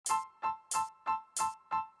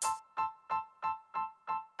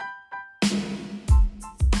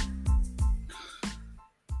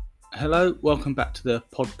Hello, welcome back to the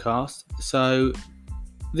podcast. So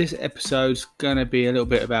this episode's going to be a little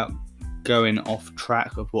bit about going off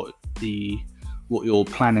track of what you're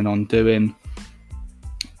planning on doing.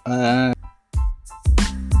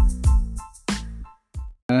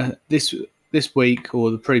 This week or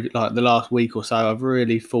the last week or so, I've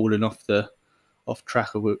really fallen off track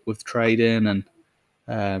with trading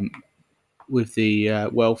and with the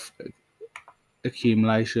wealth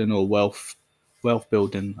accumulation or wealth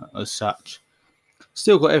building as such.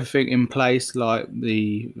 Still got everything in place, like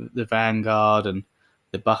the Vanguard and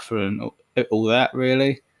the buffer and all that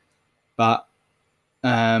really, but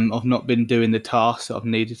I've not been doing the tasks that I've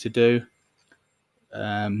needed to do.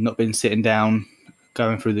 Not been sitting down,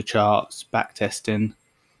 going through the charts, back testing.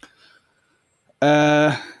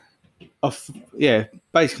 I've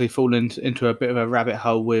basically fallen into a bit of a rabbit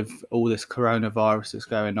hole with all this coronavirus that's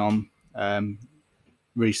going on,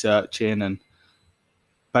 researching and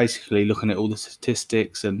basically looking at all the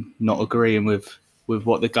statistics and not agreeing with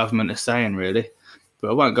what the government is saying, really. But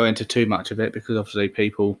I won't go into too much of it because obviously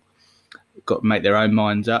people got to make their own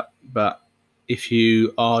minds up. But if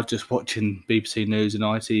you are just watching BBC News and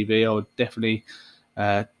ITV, I would definitely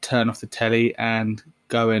turn off the telly and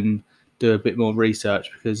go and do a bit more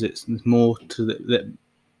research, because it's more to that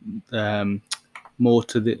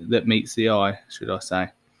meets the eye, should I say.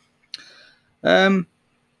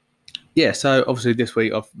 So obviously this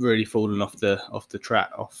week I've really fallen off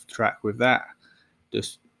track with that.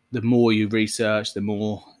 Just the more you research, the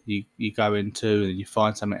more you go into, and you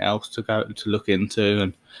find something else to look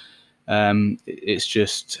into, and it's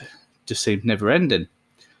just seems never ending.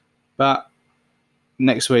 But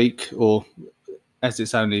next week, or as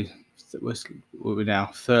we're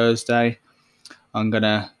now Thursday, I'm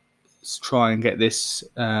gonna try and get this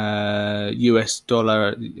US dollar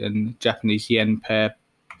and Japanese yen pair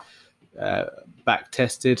back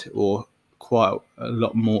tested, or quite a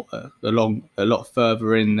lot more a lot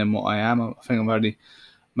further in than what I am. I think I'm only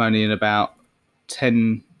in about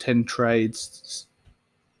 10 trades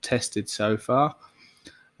tested so far.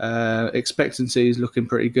 Expectancy is looking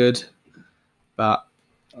pretty good, but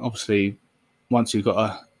obviously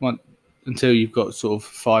until you've got sort of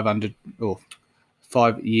 500 or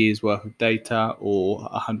 5 years worth of data or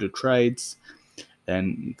 100 trades,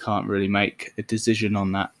 then you can't really make a decision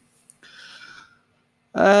on that.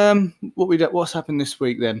 What's happened this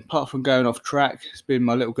week then? Apart from going off track, it's been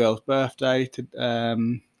my little girl's birthday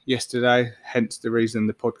yesterday, hence the reason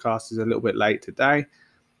the podcast is a little bit late today.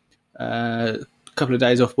 A couple of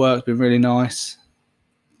days off work has been really nice.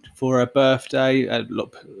 For her birthday,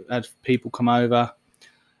 had people come over.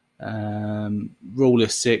 Rule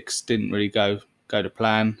of 6 didn't really go to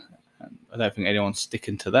plan. I don't think anyone's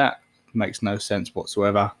sticking to that. It makes no sense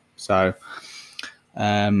whatsoever. So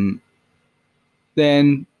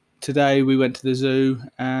then today we went to the zoo,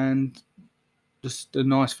 and just a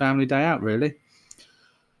nice family day out, really.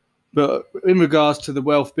 But in regards to the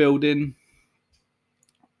wealth building,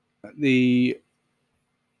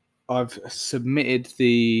 I've submitted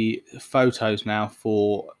the photos now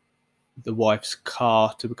for the wife's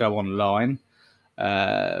car to go online.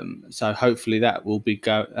 So hopefully that will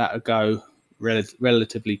go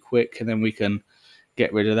relatively quick, and then we can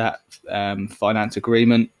get rid of that finance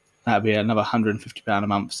agreement. That'll be another £150 a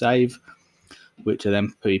month save, which will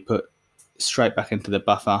then be put straight back into the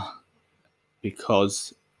buffer,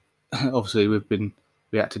 because obviously we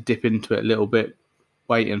had to dip into it a little bit,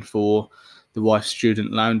 waiting for the wife's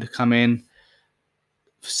student loan to come in.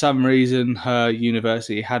 For some reason, her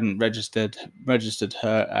university hadn't registered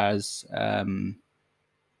her as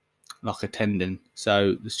like attending,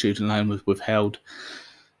 so the student loan was withheld.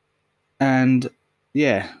 And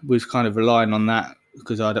was kind of relying on that,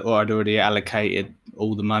 because I'd already allocated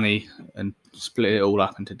all the money and split it all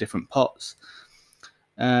up into different pots.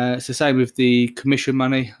 It's the same with the commission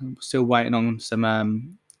money. I'm still waiting on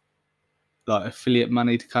some like affiliate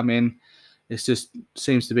money to come in. It just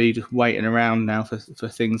seems to be just waiting around now for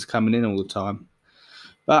things coming in all the time.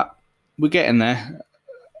 But we're getting there,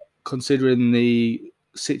 considering the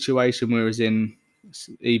situation we was in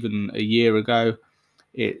even a year ago.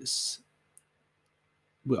 It's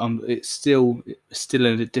still in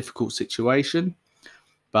a difficult situation,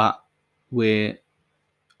 but we're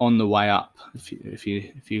on the way up, if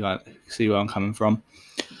you see where I'm coming from.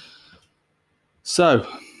 So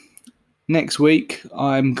next week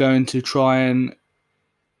I'm going to try and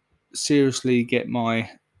seriously get my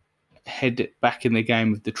head back in the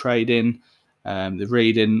game with the trading, the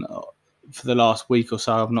reading. For the last week or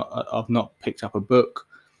so, I've not picked up a book.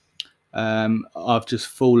 I've just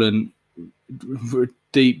fallen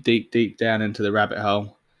deep down into the rabbit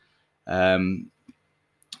hole.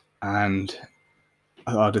 and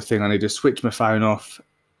I just think I need to switch my phone off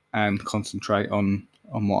and concentrate on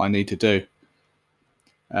what I need to do.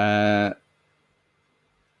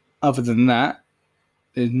 Other than that,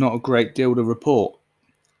 there's not a great deal to report.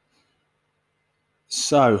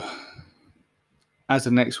 So, as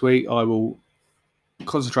of next week, I will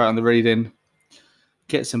concentrate on the reading,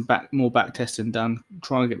 get some more back testing done,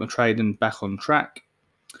 try and get my trading back on track.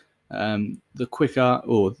 The quicker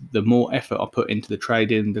or the more effort I put into the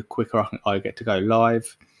trading, the quicker I get to go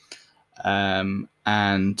live,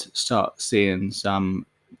 and start seeing some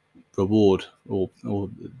reward or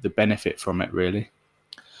the benefit from it, really.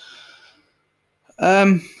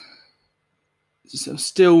 So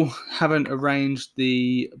still haven't arranged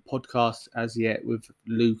the podcast as yet with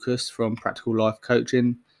Lucas from Practical Life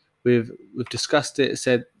Coaching. We've discussed it,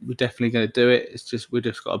 said we're definitely going to do it. It's just we've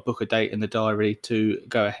just got to book a date in the diary to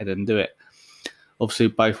go ahead and do it. Obviously,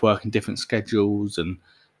 both work in different schedules, and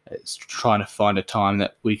it's trying to find a time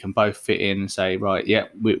that we can both fit in and say, right, yeah,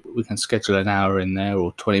 we can schedule an hour in there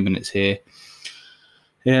or 20 minutes here.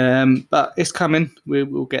 But it's coming.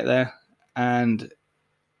 We'll get there, and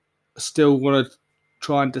still want to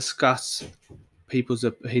try and discuss people's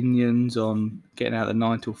opinions on getting out of the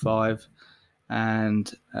 9 till 5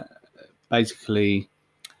 and basically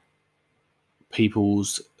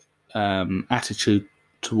people's attitude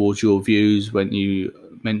towards your views when you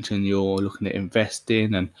mention you're looking at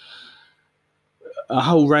investing and a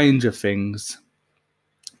whole range of things.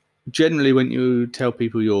 Generally, when you tell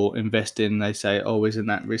people you're investing, they say, oh, isn't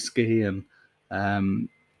that risky? And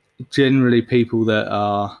generally people that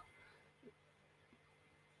are,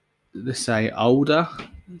 let's say, older.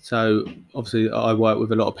 So obviously I work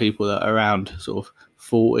with a lot of people that are around sort of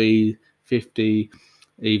 40, 50,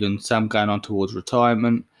 even some going on towards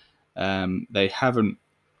retirement. They haven't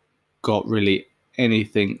got really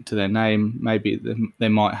anything to their name. Maybe they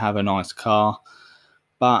might have a nice car,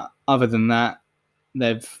 but other than that,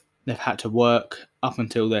 they've had to work up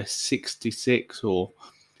until they're 66 or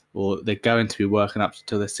they're going to be working up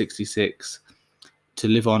until they're 66 to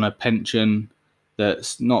live on a pension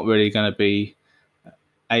that's not really going to be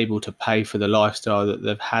able to pay for the lifestyle that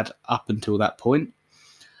they've had up until that point.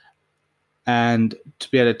 And to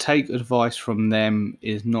be able to take advice from them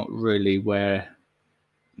is not really what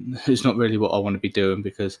I want to be doing,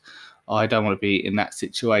 because I don't want to be in that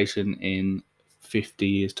situation in 50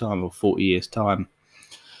 years' time or 40 years' time.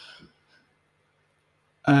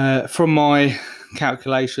 From my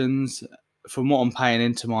calculations, from what I'm paying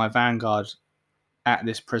into my Vanguard at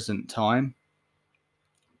this present time,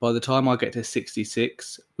 by the time I get to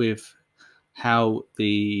 66, with how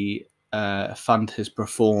the fund has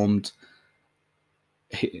performed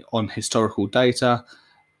on historical data,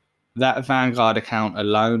 that Vanguard account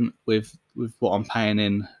alone, with what I'm paying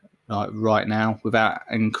in right now, without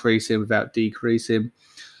increasing, without decreasing,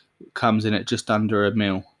 comes in at just under $1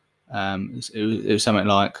 million. It was something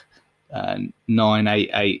like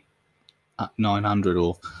 988 900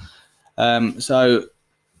 or so.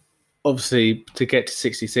 Obviously, to get to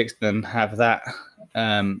 66 and have that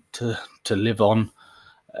to live on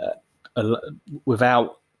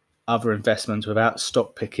without other investments, without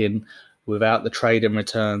stock picking, without the trading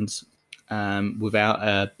returns, without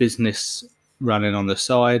a business running on the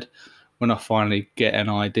side, when I finally get an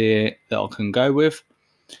idea that I can go with,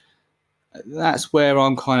 that's where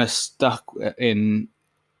I'm kind of stuck in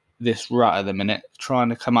this rut at the minute, trying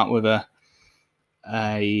to come up with a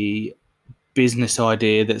business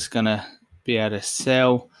idea that's going to be able to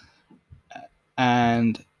sell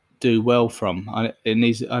and do well from. I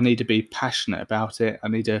need to be passionate about it. I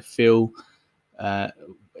need to feel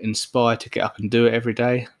inspired to get up and do it every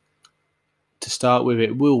day. To start with,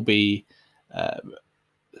 it will be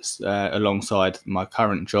alongside my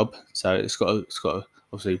current job, so it's got to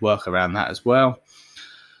obviously work around that as well.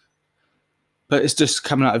 But it's just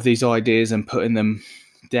coming up with these ideas and putting them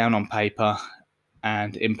down on paper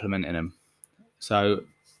and implementing them. So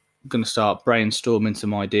I'm going to start brainstorming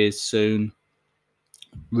some ideas soon,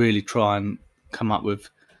 really try and come up with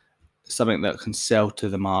something that can sell to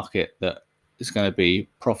the market that is going to be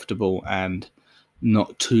profitable and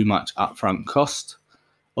not too much upfront cost.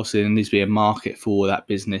 Obviously, there needs to be a market for that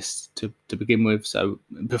business to begin with. So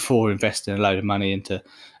before investing a load of money into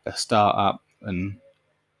a startup and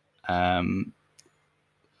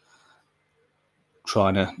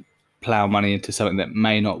trying to plow money into something that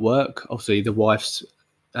may not work. Obviously, the wife's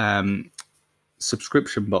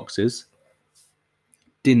subscription boxes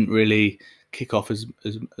didn't really kick off as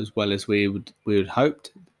well as we would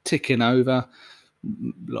hoped. Ticking over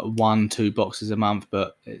 1-2 boxes a month,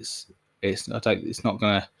 but it's not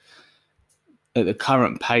going to, at the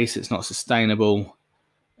current pace, it's not sustainable.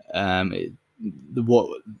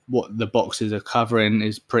 What the boxes are covering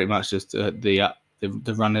is pretty much just the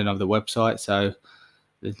running of the website. So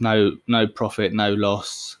there's no profit, no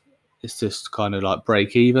loss. It's just kind of like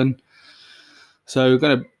break even. So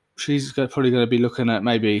she's probably going to be looking at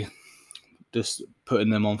maybe just putting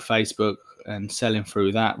them on Facebook and selling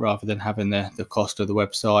through that rather than having the cost of the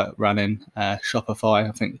website running. Shopify,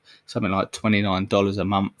 I think something like $29 a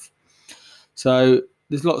month. So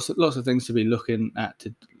there's lots of things to be looking at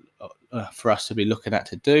for us to be looking at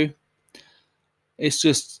to do. It's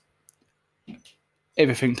just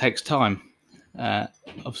everything takes time.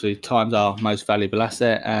 Obviously, time's our most valuable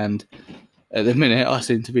asset, and at the minute, I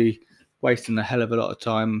seem to be wasting a hell of a lot of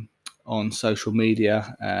time on social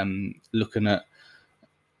media, looking at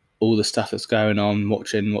all the stuff that's going on,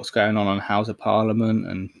 watching what's going on House of Parliament,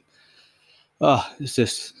 and it's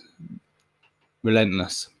just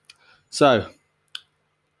relentless. So,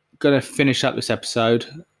 going to finish up this episode,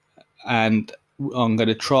 and I'm going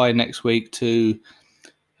to try next week to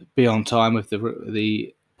be on time with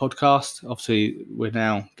the podcast. Obviously, we're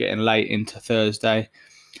now getting late into Thursday,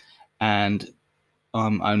 and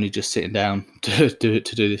I'm only just sitting down to do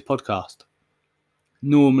this podcast.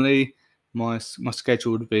 Normally, my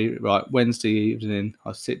schedule would be right Wednesday evening.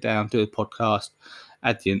 I sit down, do the podcast,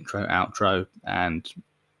 add the intro, outro, and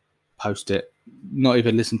post it. Not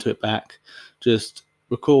even listen to it back. Just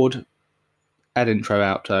record, add intro,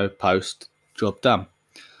 outro, post. Job done.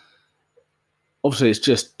 Obviously, it's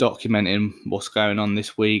just documenting what's going on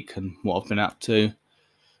this week and what I've been up to.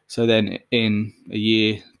 So then in a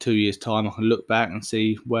year, 2 years' time, I can look back and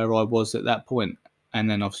see where I was at that point. And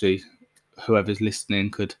then obviously whoever's listening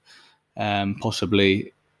could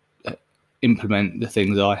possibly implement the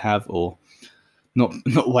things I have, or not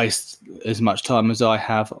waste as much time as I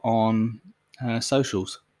have on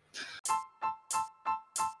socials.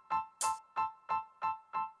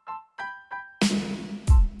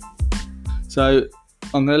 So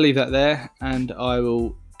I'm going to leave that there, and I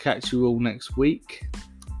will catch you all next week.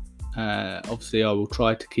 Obviously, I will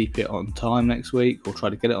try to keep it on time next week, or try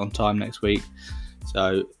to get it on time next week.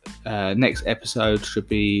 So next episode should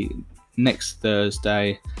be next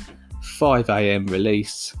Thursday, 5 a.m.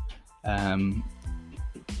 release.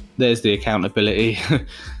 There's the accountability.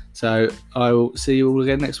 So I will see you all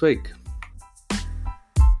again next week.